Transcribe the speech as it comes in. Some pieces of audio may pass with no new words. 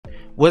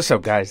What's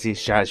up guys,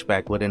 it's Josh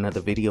back with another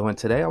video, and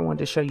today I wanted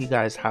to show you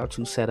guys how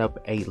to set up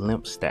a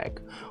LEMP stack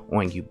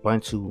on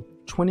Ubuntu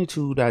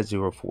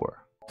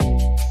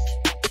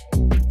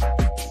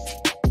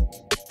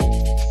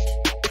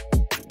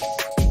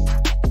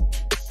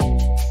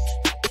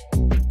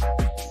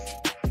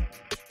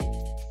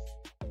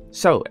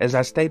So as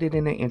I stated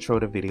in the intro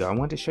of the video, I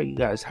want to show you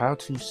guys how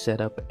to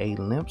set up a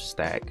LEMP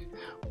stack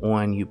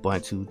on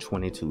Ubuntu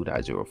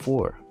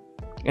 22.04.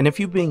 And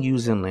if you've been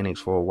using Linux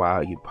for a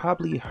while, you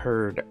probably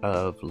heard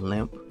of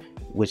LEMP,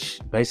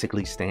 which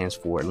basically stands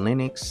for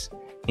Linux,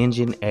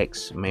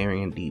 Nginx,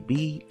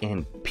 MariaDB,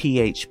 and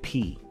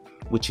PHP,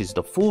 which is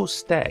the full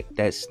stack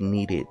that's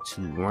needed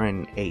to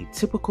run a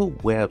typical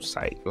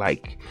website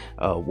like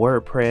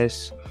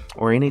WordPress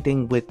or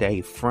anything with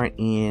a front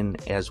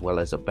end as well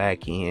as a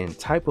back end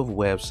type of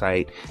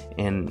website.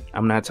 And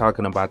I'm not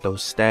talking about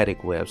those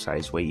static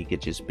websites where you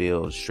could just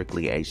build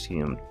strictly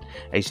HTML,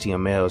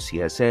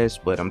 CSS,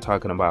 but I'm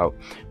talking about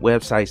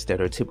websites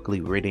that are typically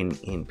written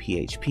in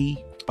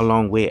PHP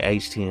along with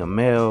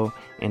HTML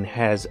and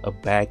has a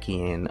back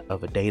end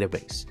of a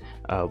database,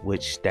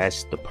 which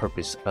that's the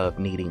purpose of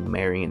needing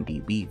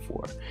MariaDB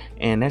for.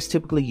 And that's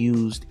typically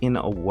used in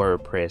a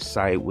WordPress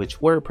site, which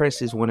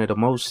WordPress is one of the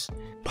most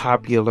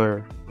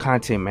popular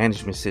content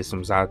management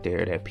systems out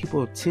there that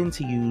people tend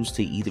to use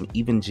to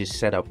even just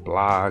set up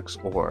blogs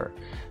or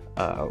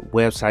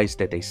websites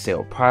that they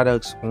sell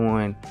products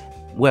on.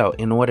 Well,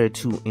 in order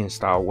to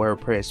install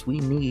WordPress,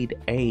 we need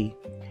a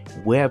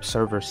web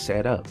server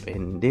set up,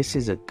 and this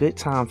is a good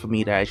time for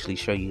me to actually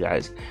show you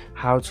guys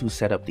how to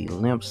set up the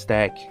LEMP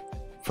stack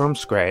from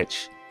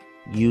scratch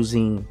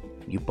using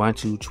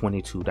Ubuntu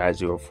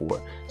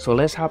 22.04. So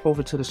let's hop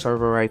over to the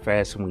server right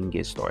fast and we can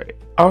get started.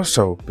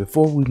 Also,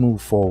 before we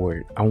move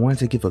forward, I want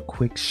to give a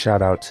quick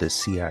shout out to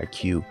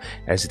CIQ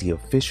as the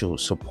official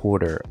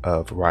supporter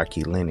of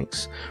Rocky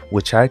Linux,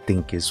 which I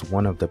think is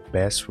one of the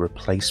best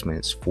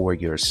replacements for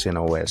your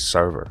CentOS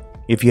server.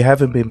 If you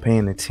haven't been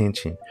paying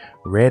attention,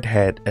 Red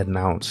Hat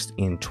announced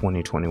in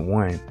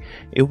 2021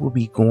 it will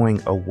be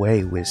going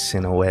away with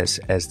CentOS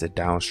as the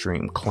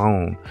downstream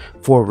clone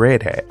for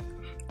Red Hat,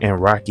 and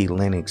Rocky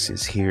Linux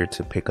is here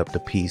to pick up the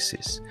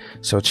pieces.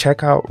 So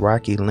check out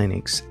Rocky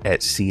Linux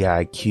at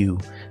ciq.co.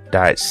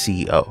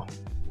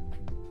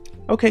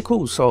 Okay,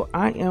 cool. So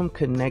I am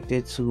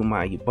connected to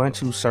my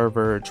Ubuntu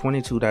server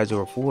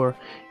 22.04,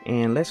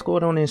 and let's go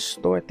on and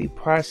start the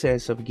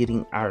process of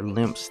getting our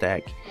LEMP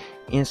stack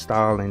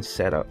installed and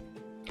set up.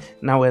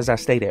 Now, as I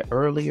stated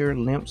earlier,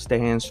 LEMP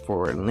stands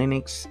for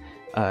Linux,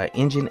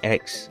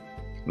 Nginx,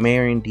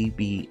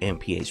 MariaDB,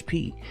 and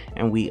PHP,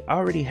 and we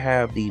already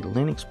have the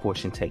Linux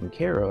portion taken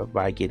care of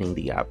by getting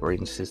the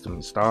operating system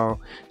installed.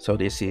 So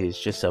this is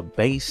just a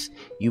base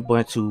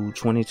Ubuntu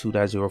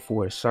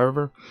 22.04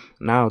 server.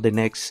 Now the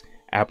next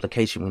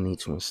application we need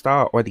to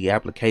install, or the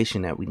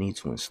application that we need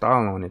to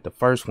install on it, the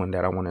first one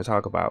that I want to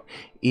talk about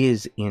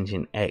is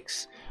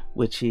Nginx,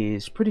 which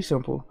is pretty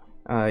simple.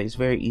 It's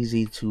very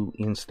easy to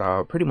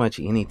install pretty much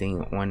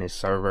anything on this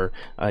server.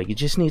 You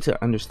just need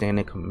to understand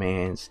the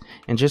commands.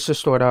 And just to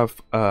start off,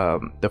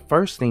 the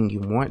first thing you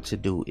want to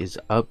do is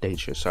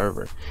update your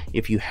server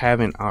if you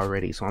haven't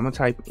already. So I'm gonna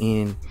type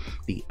in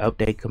the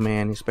update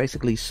command. It's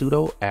basically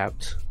sudo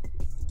apt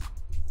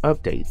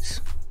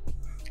updates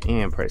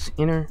and press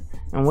enter.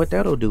 And what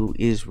that'll do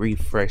is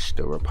refresh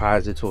the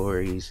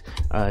repositories,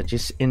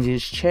 just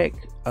check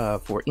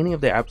for any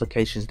of the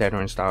applications that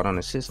are installed on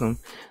the system,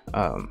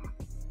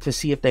 to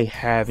see if they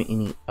have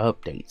any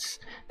updates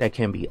that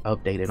can be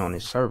updated on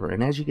this server.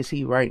 And as you can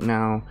see right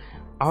now,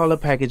 all the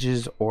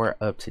packages are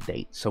up to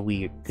date, so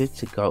we are good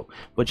to go.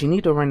 But you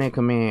need to run that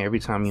command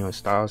every time you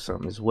install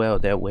something as well.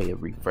 That way it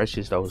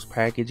refreshes those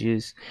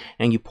packages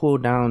and you pull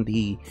down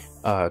the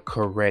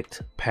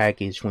correct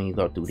package when you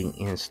go through the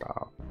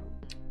install.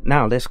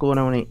 Now let's go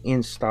on and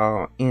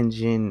install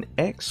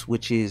Nginx,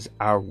 which is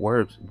our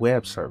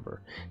web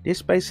server.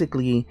 This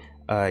basically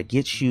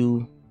gets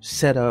you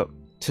set up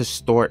to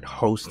start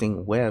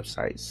hosting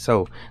websites.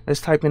 So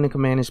let's type in the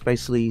command. It's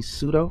basically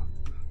sudo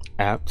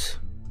apt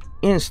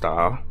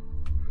install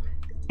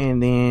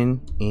and then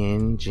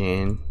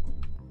Nginx,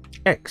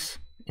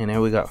 and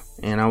there we go.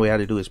 And all we have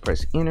to do is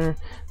press enter.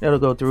 That'll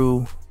go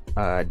through,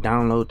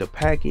 download the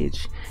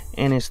package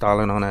and install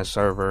it on our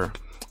server.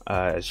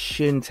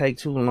 Shouldn't take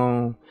too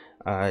long.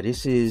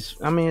 This is,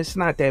 it's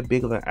not that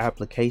big of an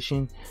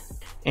application.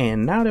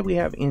 And now that we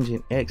have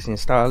Nginx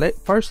installed,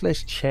 first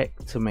let's check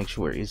to make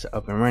sure it's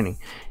up and running.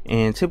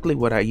 And typically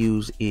what I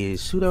use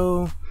is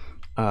sudo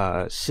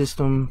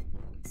system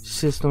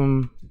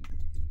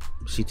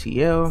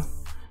ctl,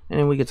 and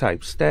then we can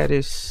type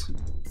status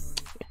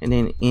and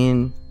then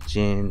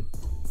Nginx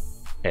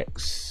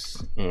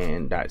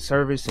and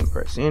 .service and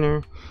press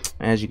enter.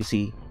 As you can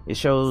see, it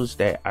shows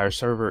that our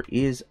server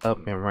is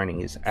up and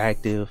running, is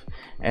active,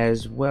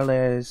 as well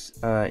as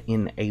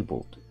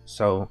enabled.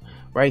 So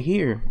right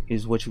here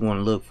is what you want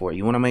to look for.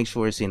 You want to make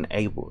sure it's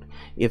enabled.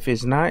 If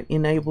it's not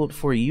enabled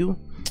for you,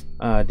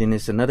 then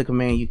it's another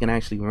command you can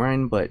actually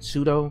run, but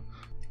sudo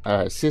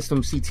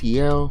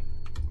systemctl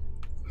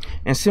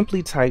and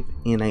simply type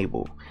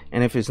enable.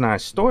 And if it's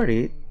not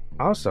stored,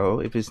 also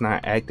if it's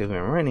not active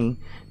and running,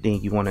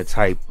 then you want to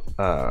type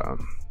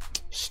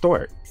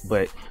start.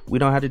 But we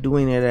don't have to do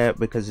any of that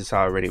because it's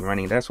already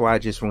running. That's why I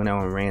just went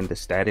on and ran the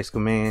status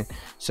command,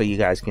 so you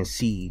guys can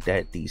see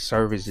that the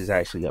service is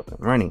actually up and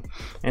running.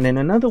 And then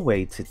another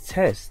way to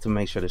test to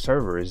make sure the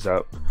server is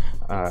up,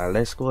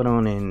 let's go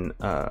on and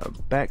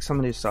back some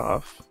of this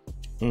off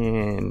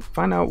and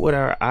find out what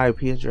our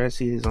IP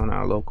address is on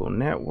our local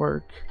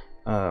network.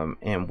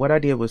 And what I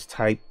did was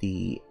type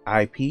the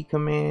IP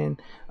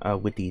command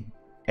with the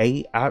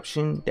A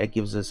option that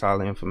gives us all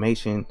the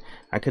information.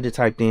 I could have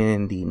typed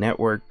in the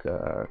network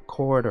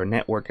cord or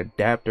network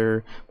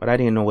adapter, but I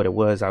didn't know what it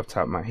was off the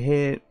top of my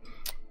head.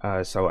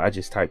 So I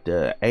just typed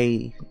the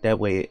A. That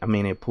way, I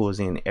mean, it pulls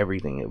in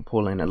everything. It will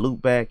pull in a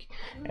loopback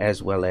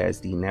as well as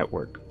the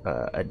network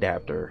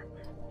adapter,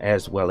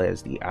 as well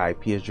as the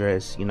IP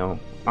address, you know,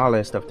 all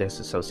that stuff that's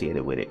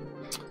associated with it.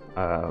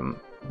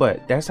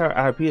 But that's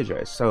our IP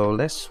address. So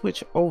let's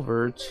switch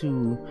over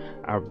to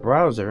our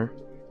browser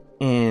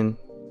and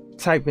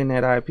type in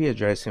that IP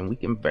address, and we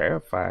can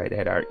verify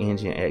that our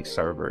Nginx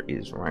server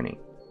is running.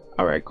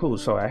 All right, cool.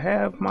 So I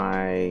have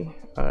my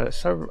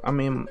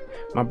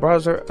my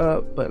browser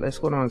up, but let's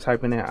go down and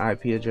type in that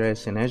IP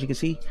address, and as you can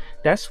see,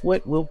 that's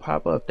what will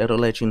pop up. That'll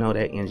let you know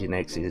that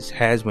Nginx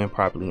has been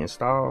properly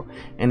installed,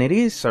 and it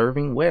is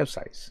serving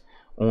websites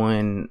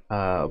on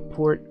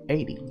port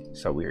 80,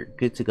 so we're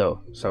good to go.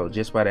 So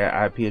just by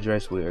that IP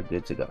address, we're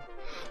good to go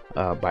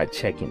by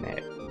checking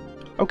that.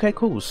 Okay,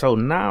 cool. So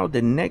now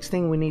the next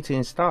thing we need to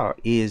install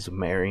is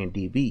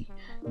MarianDB.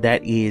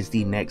 That is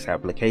the next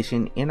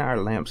application in our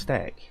LEMP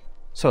stack.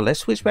 So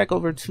let's switch back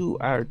over to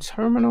our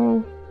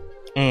terminal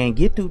and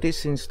get through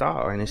this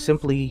install, and it's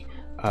simply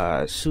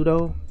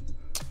sudo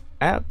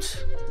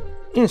apt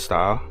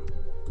install.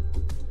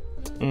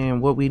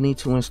 And what we need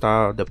to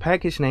install, the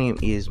package name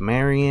is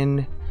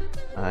Marian,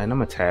 and I'm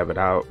gonna tab it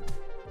out.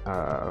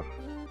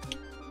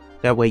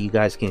 That way you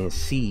guys can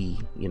see,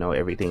 you know,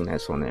 everything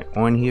that's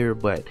on here.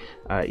 But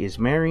it's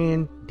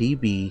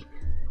MarianDB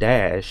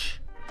dash,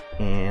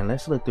 and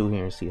let's look through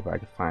here and see if I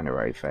can find it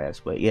right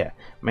fast. But yeah,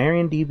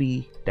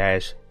 MarianDB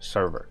dash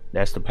server,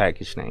 that's the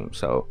package name.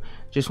 So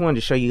just wanted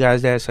to show you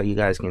guys that, so you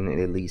guys can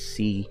at least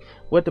see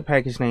what the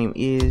package name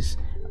is.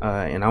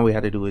 And all we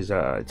have to do is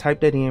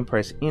type that in,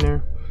 press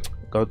enter,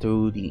 go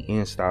through the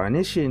install, and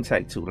this shouldn't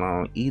take too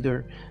long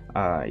either.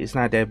 It's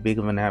not that big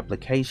of an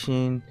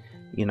application.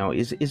 You know,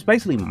 it's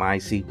basically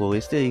MySQL.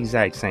 It's the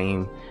exact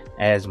same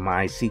as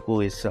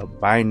MySQL. It's a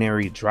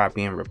binary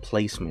drop-in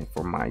replacement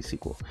for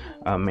MySQL,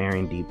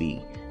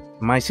 MarianDB.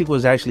 MySQL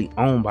is actually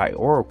owned by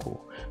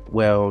Oracle.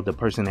 Well, the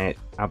person that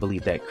I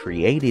believe that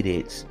created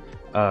it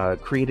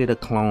created a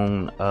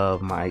clone of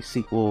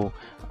MySQL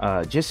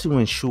just to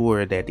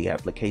ensure that the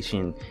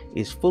application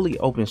is fully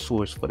open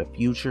source for the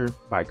future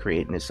by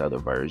creating this other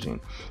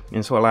version.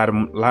 And so a lot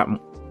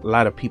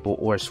of people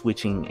are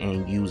switching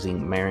and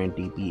using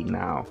MarianDB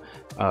now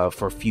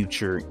for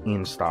future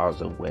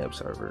installs of web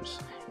servers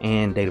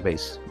and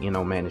database, you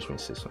know,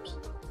 management systems.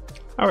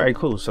 All right,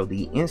 cool. So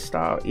the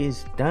install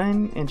is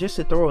done, and just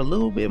to throw a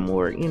little bit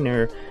more in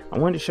there, I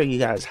wanted to show you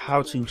guys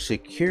how to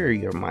secure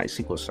your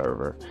MySQL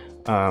server.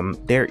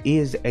 There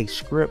is a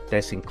script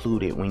that's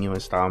included when you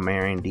install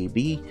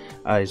MarianDB.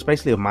 It's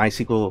basically a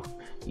MySQL,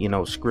 you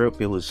know, script.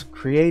 It was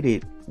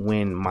created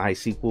when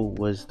MySQL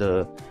was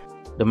the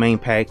main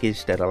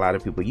package that a lot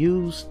of people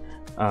use.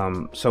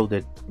 So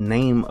the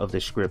name of the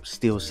script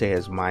still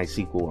says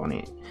MySQL on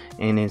it,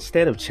 and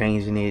instead of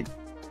changing it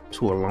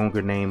to a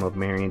longer name of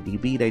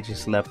MarianDB, they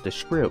just left the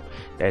script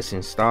that's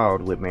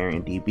installed with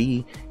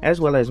MarianDB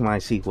as well as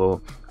MySQL.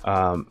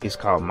 It's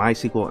called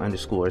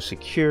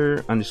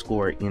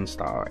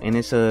MySQL_secure_install, and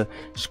it's a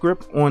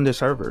script on the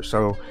server.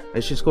 So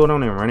let's just go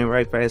down and run it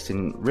right fast,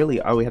 and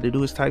really all we have to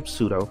do is type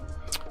sudo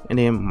and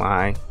then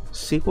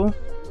MySQL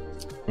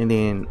and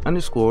then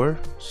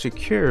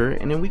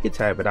 _secure, and then we can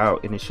tab it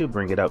out and it should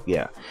bring it up.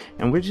 Yeah,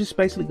 and we're just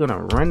basically going to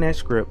run that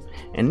script,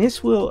 and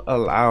this will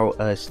allow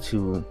us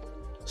to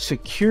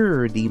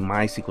secure the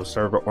MySQL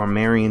server or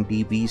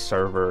MarianDB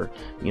server,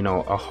 you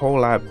know, a whole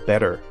lot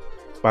better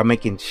by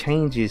making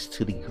changes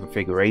to the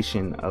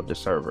configuration of the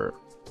server,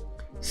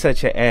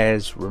 such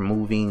as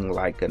removing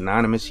like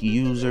anonymous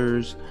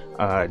users,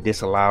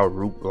 disallow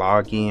root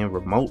login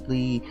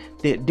remotely,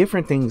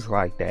 different things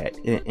like that.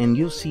 And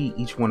you'll see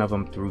each one of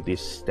them through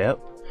this step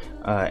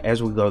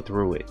as we go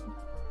through it.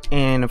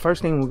 And the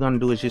first thing we're going to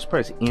do is just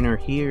press enter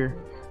here.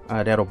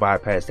 That'll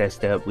bypass that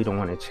step. We don't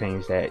want to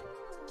change that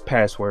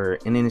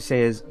password. And then it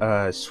says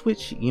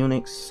switch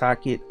Unix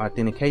socket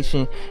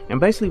authentication, and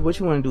basically what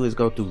you want to do is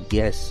go through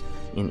yes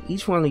in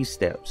each one of these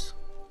steps.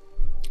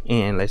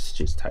 And let's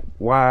just type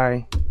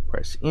Y,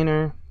 press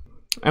enter,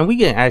 and we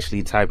can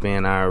actually type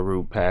in our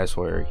root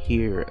password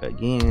here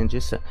again.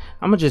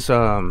 I'm gonna just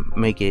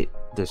make it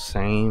the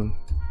same.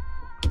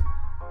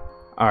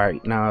 All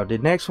right, now the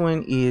next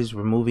one is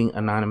removing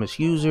anonymous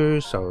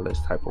users, so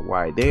let's type a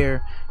Y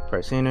there,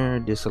 press enter,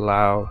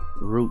 disallow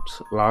root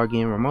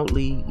login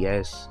remotely,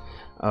 yes.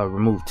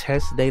 remove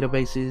test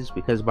databases,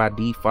 because by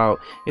default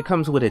it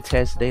comes with a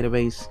test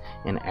database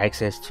and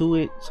access to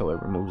it, so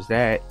it removes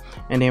that.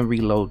 And then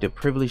reload the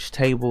privilege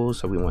table,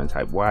 so we want to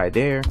type Y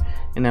there,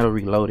 and that'll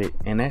reload it.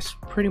 And that's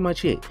pretty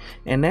much it,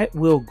 and that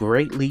will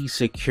greatly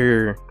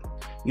secure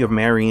your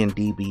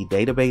MariaDB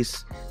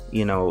database,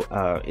 you know,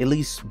 at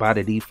least by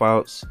the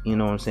defaults, you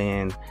know what I'm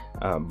saying.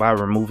 By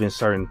removing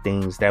certain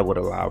things, that would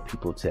allow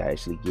people to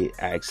actually get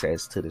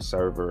access to the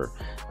server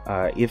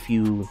if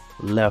you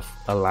left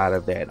a lot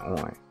of that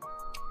on.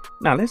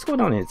 Now let's go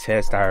down and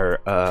test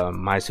our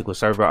MySQL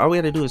server. All we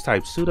have to do is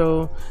type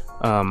sudo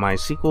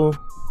MySQL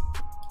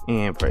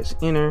and press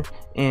enter.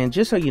 And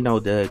just so you know,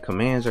 the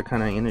commands are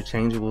kind of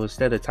interchangeable.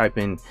 Instead of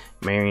typing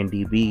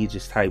MariaDB,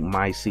 just type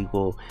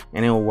MySQL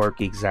and it'll work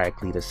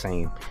exactly the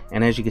same.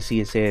 And as you can see,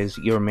 it says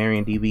your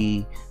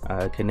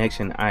MariaDB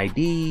connection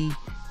ID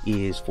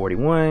is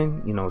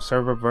 41, you know,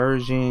 server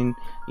version,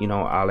 you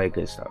know, all that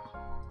good stuff.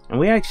 And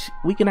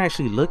we can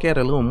actually look at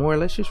a little more.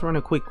 Let's just run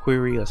a quick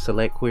query, a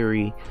select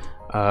query,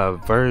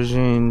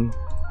 version,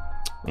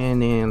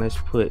 and then let's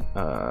put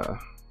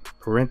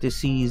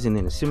parentheses and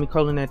then a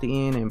semicolon at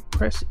the end and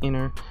press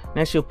enter.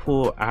 That should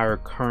pull our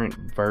current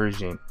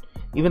version.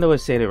 Even though it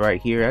said it right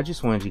here, I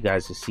just wanted you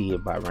guys to see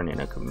it by running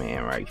a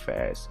command right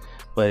fast.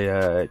 But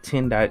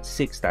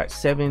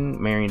 10.6.7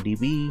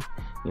 MariaDB,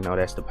 you know,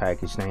 that's the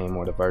package name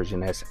or the version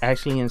that's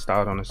actually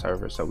installed on the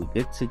server, so we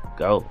good to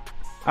go.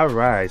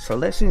 Alright, so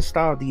let's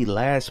install the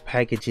last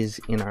packages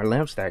in our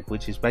LEMP stack,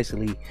 which is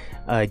basically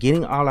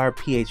getting all our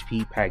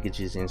PHP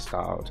packages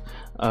installed.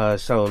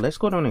 So let's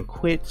go down and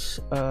quit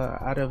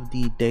out of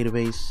the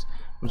database.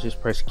 I'm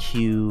just press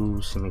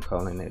Q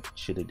semicolon, that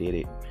should have did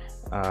it,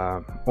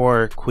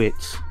 or quit,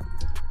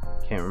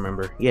 can't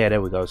remember. Yeah,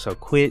 there we go. So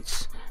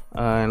quits,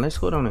 and let's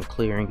go down and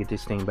clear and get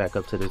this thing back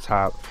up to the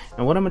top.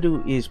 And what I'm gonna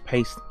do is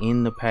paste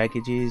in the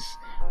packages.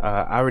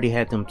 I already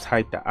had them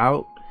typed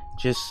out,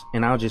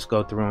 and I'll just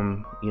go through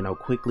them, you know,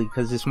 quickly,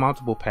 because it's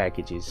multiple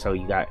packages. So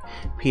you got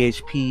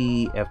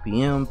PHP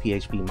FPM,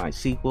 PHP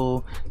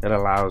MySQL, that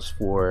allows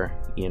for,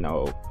 you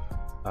know,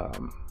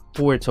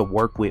 for it to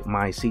work with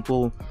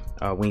MySQL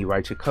when you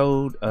write your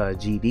code.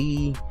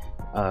 GD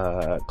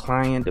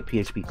client, the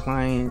PHP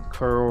client,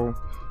 curl,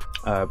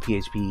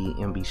 PHP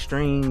MB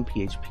string,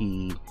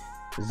 PHP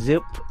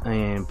zip,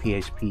 and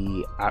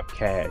PHP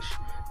opcache.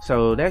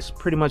 So that's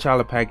pretty much all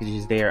the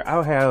packages there.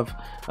 I'll have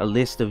a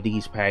list of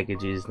these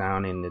packages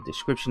down in the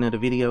description of the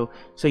video,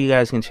 so you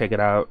guys can check it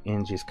out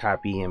and just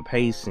copy and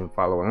paste and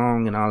follow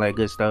along and all that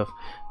good stuff.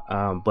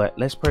 But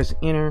let's press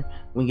enter.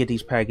 We can get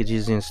these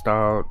packages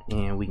installed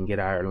and we can get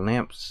our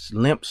LEMP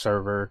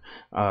server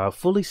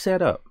fully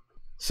set up.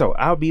 So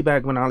I'll be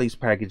back when all these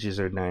packages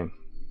are done.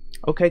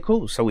 Okay,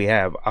 cool. So we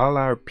have all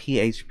our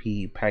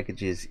PHP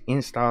packages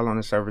installed on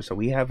the server. So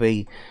we have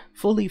a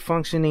fully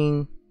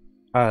functioning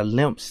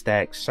LEMP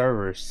stack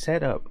server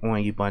set up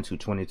on Ubuntu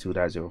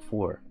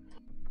 22.04.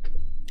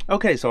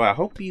 Okay, so I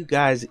hope you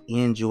guys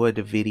enjoyed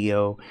the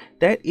video.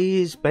 That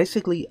is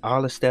basically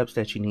all the steps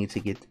that you need to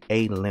get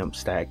a LEMP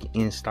stack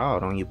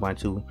installed on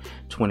Ubuntu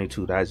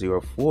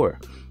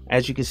 22.04.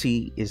 As you can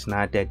see, it's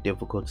not that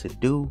difficult to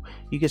do.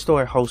 You can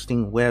start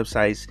hosting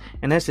websites,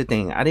 and that's the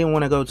thing. I didn't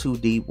want to go too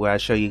deep where I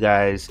show you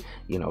guys,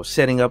 you know,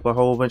 setting up a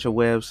whole bunch of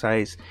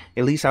websites.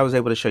 At least I was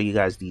able to show you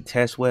guys the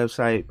test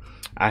website.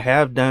 I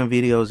have done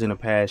videos in the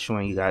past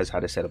showing you guys how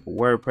to set up a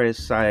WordPress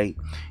site,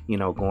 you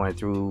know, going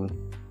through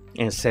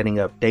and setting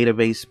up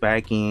database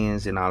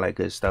backends and all that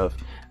good stuff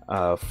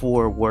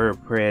for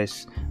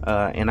WordPress,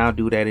 and I'll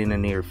do that in the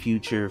near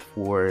future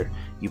for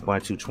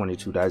Ubuntu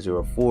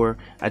 22.04.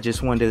 I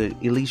just wanted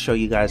to at least show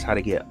you guys how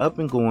to get up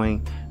and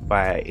going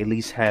by at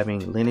least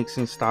having Linux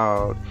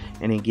installed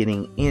and then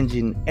getting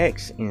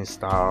Nginx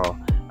installed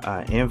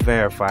and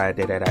verify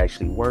that it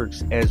actually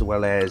works, as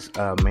well as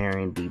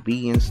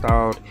MariaDB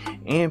installed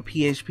and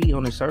PHP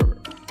on the server.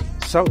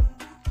 So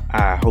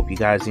I hope you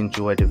guys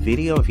enjoyed the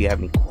video. If you have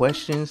any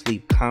questions,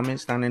 leave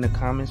comments down in the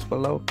comments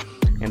below,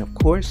 and of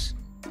course,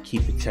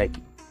 keep it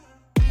techie.